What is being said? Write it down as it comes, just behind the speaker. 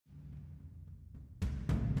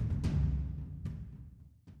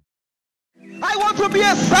want to be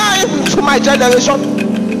a sign to my generation.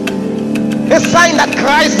 A sign that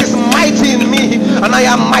Christ is mighty in me and I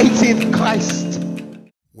am mighty in Christ.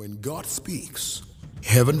 When God speaks,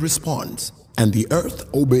 heaven responds and the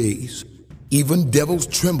earth obeys. Even devils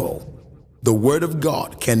tremble. The word of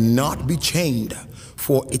God cannot be chained,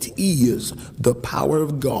 for it is the power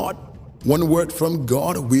of God. One word from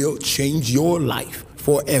God will change your life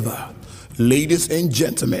forever. Ladies and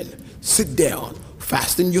gentlemen, sit down,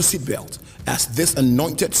 fasten your seatbelt, as this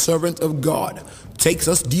anointed servant of God takes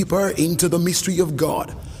us deeper into the mystery of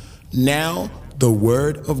God. Now, the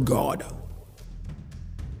word of God.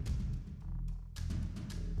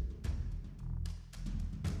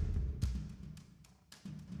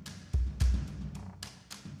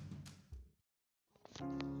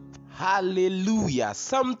 Hallelujah.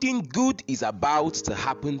 Something good is about to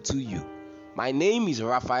happen to you. My name is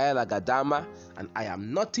Raphael Agadama and I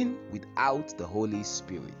am nothing without the Holy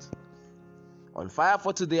Spirit. On Fire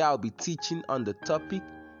for Today, I'll be teaching on the topic,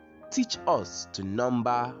 Teach us to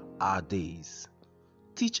number our days.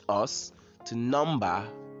 Teach us to number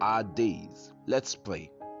our days. Let's pray.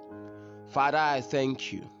 Father, I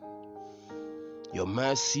thank you. Your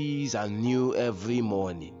mercies are new every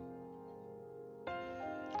morning.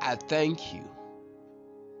 I thank you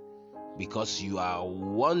because you are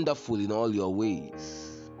wonderful in all your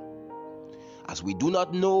ways. As we do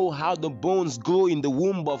not know how the bones grow in the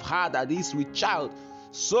womb of her that is with child,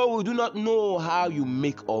 so we do not know how you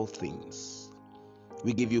make all things.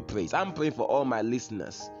 We give you praise. I'm praying for all my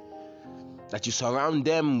listeners that you surround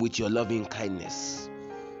them with your loving kindness.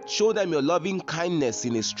 Show them your loving kindness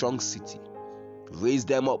in a strong city. Raise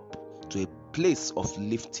them up to a place of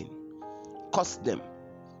lifting. Cause them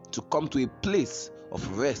to come to a place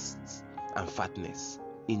of rest and fatness.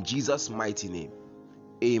 In Jesus' mighty name,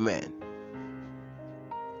 amen.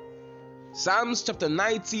 Psalms chapter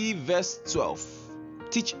 90 verse 12.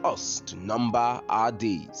 Teach us to number our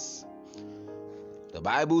days. The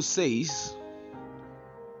Bible says,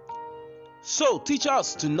 so teach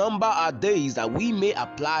us to number our days that we may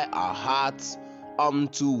apply our hearts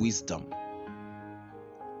unto wisdom.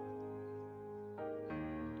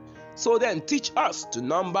 So then, teach us to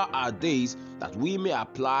number our days that we may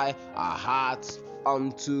apply our hearts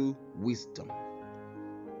unto wisdom.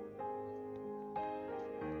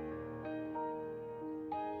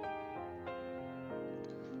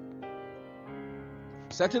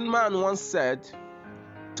 Certain man once said,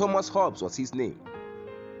 Thomas Hobbes was his name.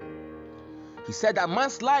 He said that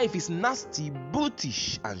man's life is nasty,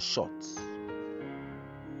 brutish, and short.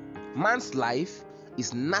 Man's life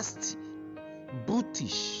is nasty,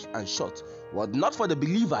 brutish, and short. Well, not for the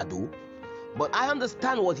believer though, but I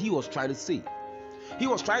understand what he was trying to say. He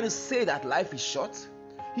was trying to say that life is short.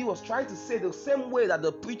 He was trying to say the same way that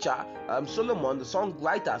the preacher Solomon, the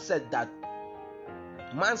songwriter, said that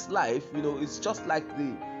man's life, it's just like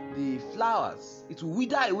the flowers. It will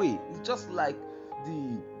wither away. It's just like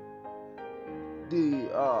the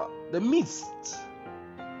mist.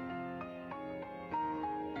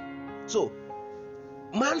 So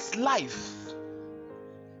man's life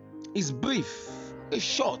is brief, is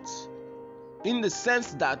short, in the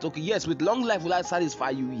sense that, okay, yes, with long life will I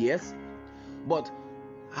satisfy you, yes, but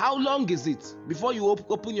how long is it? Before you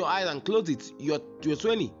open your eyes and close it, you're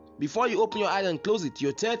 20. Before you open your eyes and close it,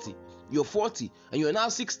 you're 30, you're 40, and you're now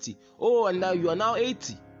 60. Oh, and now you are now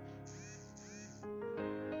 80.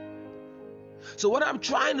 So what I'm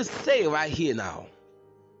trying to say right here now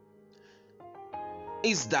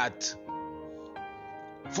is that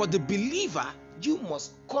for the believer, you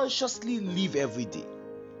must consciously live every day.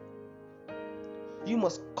 You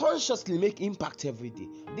must consciously make impact every day.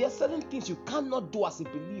 There are certain things you cannot do as a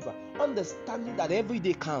believer, understanding that every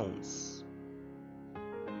day counts.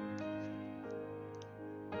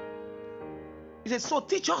 He says, so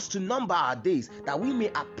teach us to number our days that we may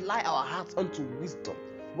apply our hearts unto wisdom.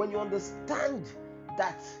 When you understand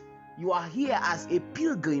that you are here as a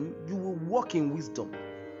pilgrim, you will walk in wisdom.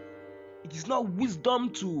 It is not wisdom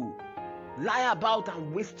to lie about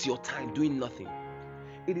and waste your time doing nothing.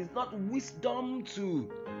 It is not wisdom to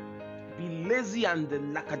be lazy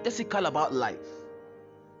and lackadaisical about life.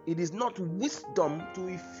 It is not wisdom to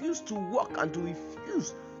refuse to work and to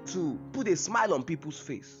refuse to put a smile on people's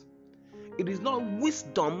face. It is not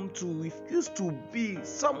wisdom to refuse to be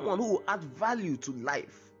someone who will add value to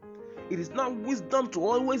life. It is not wisdom to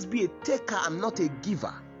always be a taker and not a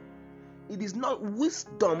giver. It is not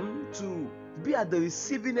wisdom to be at the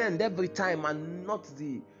receiving end every time and not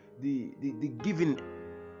the giving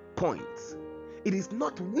point. It is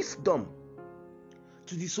not wisdom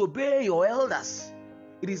to disobey your elders.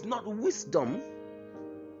 It is not wisdom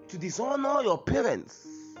to dishonor your parents.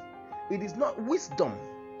 It is not wisdom,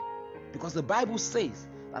 because the Bible says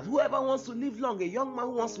that whoever wants to live long, a young man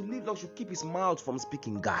who wants to live long, should keep his mouth from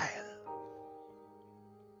speaking guile.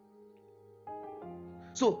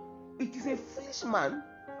 So it is a foolish man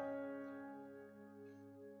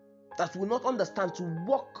that will not understand to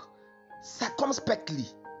walk circumspectly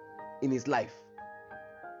in his life.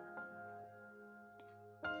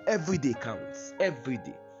 Every day counts. Every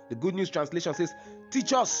day. The Good News Translation says,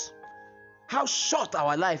 teach us how short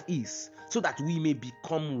our life is, so that we may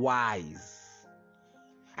become wise.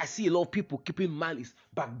 I see a lot of people keeping malice,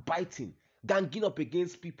 backbiting, ganging up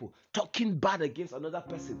against people, talking bad against another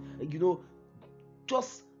person,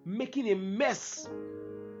 just making a mess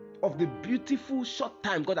of the beautiful short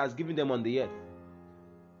time God has given them on the earth.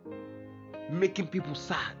 Making people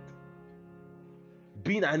sad.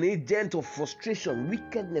 Being an agent of frustration,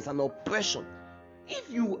 wickedness, and oppression. If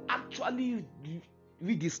you actually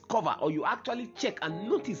rediscover, or you actually check and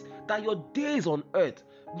notice that your days on earth,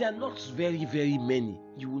 they are not very, very many,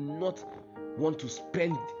 you will not want to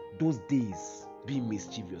spend those days being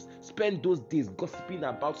mischievous. Spend those days gossiping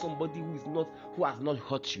about somebody who has not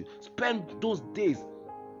hurt you. Spend those days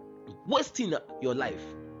wasting your life.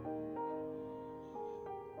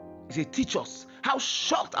 He said, teach us how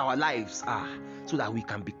short our lives are, so that we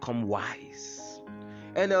can become wise.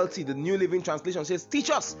 NLT, the New Living Translation, says, teach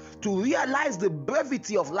us to realize the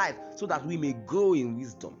brevity of life, so that we may grow in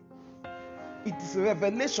wisdom. It is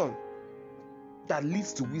revelation that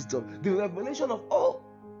leads to wisdom. The revelation of,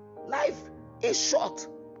 life is short.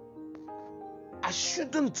 I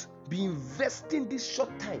shouldn't be investing this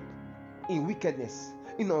short time in wickedness,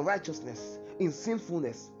 in unrighteousness, in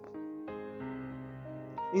sinfulness,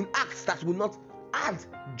 in acts that will not add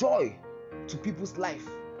joy to people's life,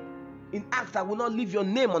 in acts that will not leave your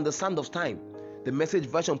name on the sand of time. The Message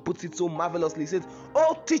version puts it so marvelously. It says,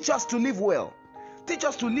 teach us to live well. Teach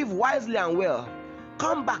us to live wisely and well.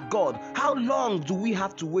 Come back, God. How long do we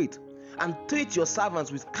have to wait? And treat your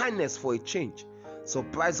servants with kindness for a change.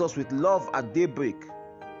 Surprise us with love at daybreak.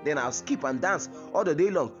 Then I'll skip and dance all the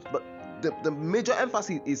day long. But the major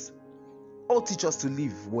emphasis is, teach us to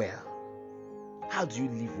live well. How do you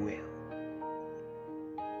live well?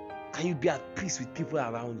 Can you be at peace with people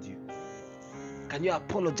around you? Can you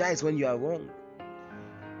apologize when you are wrong?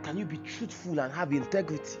 Can you be truthful and have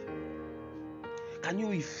integrity? Can you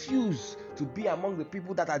refuse to be among the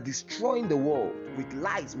people that are destroying the world with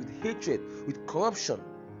lies, with hatred, with corruption,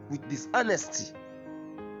 with dishonesty?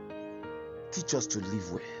 Teach us to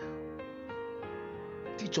live well.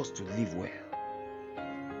 Teach us to live well.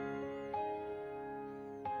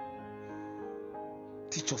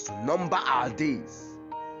 Teach us to number our days.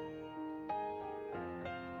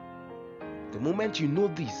 The moment you know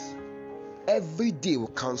this, every day will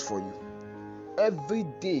count for you. Every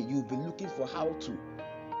day you'll be looking for how to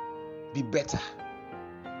be better,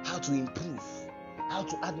 how to improve, how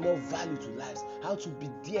to add more value to lives, how to be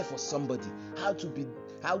there for somebody, how to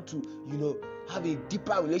have a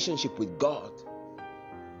deeper relationship with God.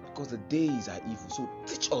 Because the days are evil. So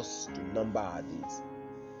teach us to number our days.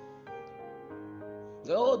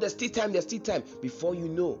 There's still time. Before you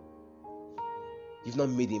know, you've not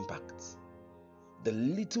made impact. The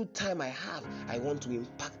little time I have, I want to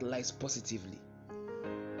impact lives positively.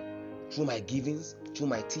 Through my givings, through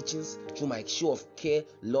my teachings, through my show of care,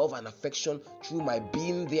 love, and affection, through my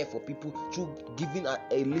being there for people, through giving a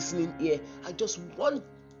listening ear. I just want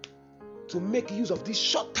to make use of this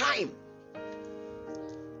short time.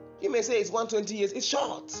 You may say it's 120 years. It's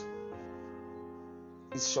short.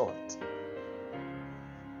 It's short.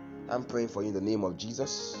 I'm praying for you in the name of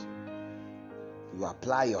Jesus. You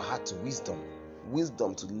apply your heart to wisdom.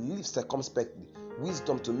 Wisdom to live circumspectly.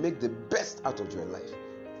 Wisdom to make the best out of your life.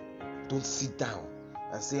 Don't sit down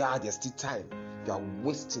and say, there's still time. You are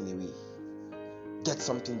wasting away. Get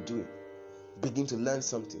something doing. Begin to learn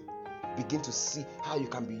something. Begin to see how you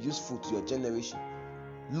can be useful to your generation.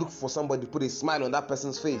 Look for somebody to put a smile on that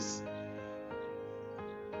person's face.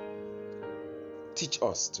 Teach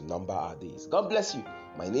us to number our days. God bless you.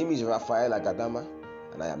 My name is Raphael Agadama,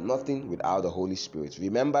 and I am nothing without the Holy Spirit.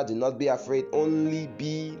 Remember, do not be afraid, only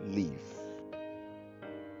believe.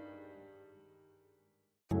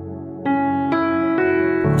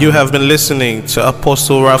 You have been listening to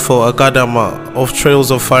Apostle Raphael Agadama of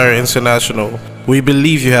Trails of Fire International. We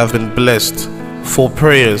believe you have been blessed. For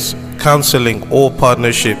prayers, counseling, or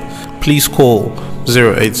partnership, please call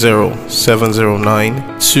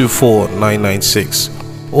 080-709-24996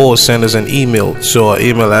 or send us an email to our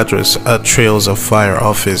email address at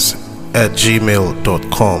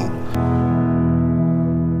trailsoffireoffice@gmail.com.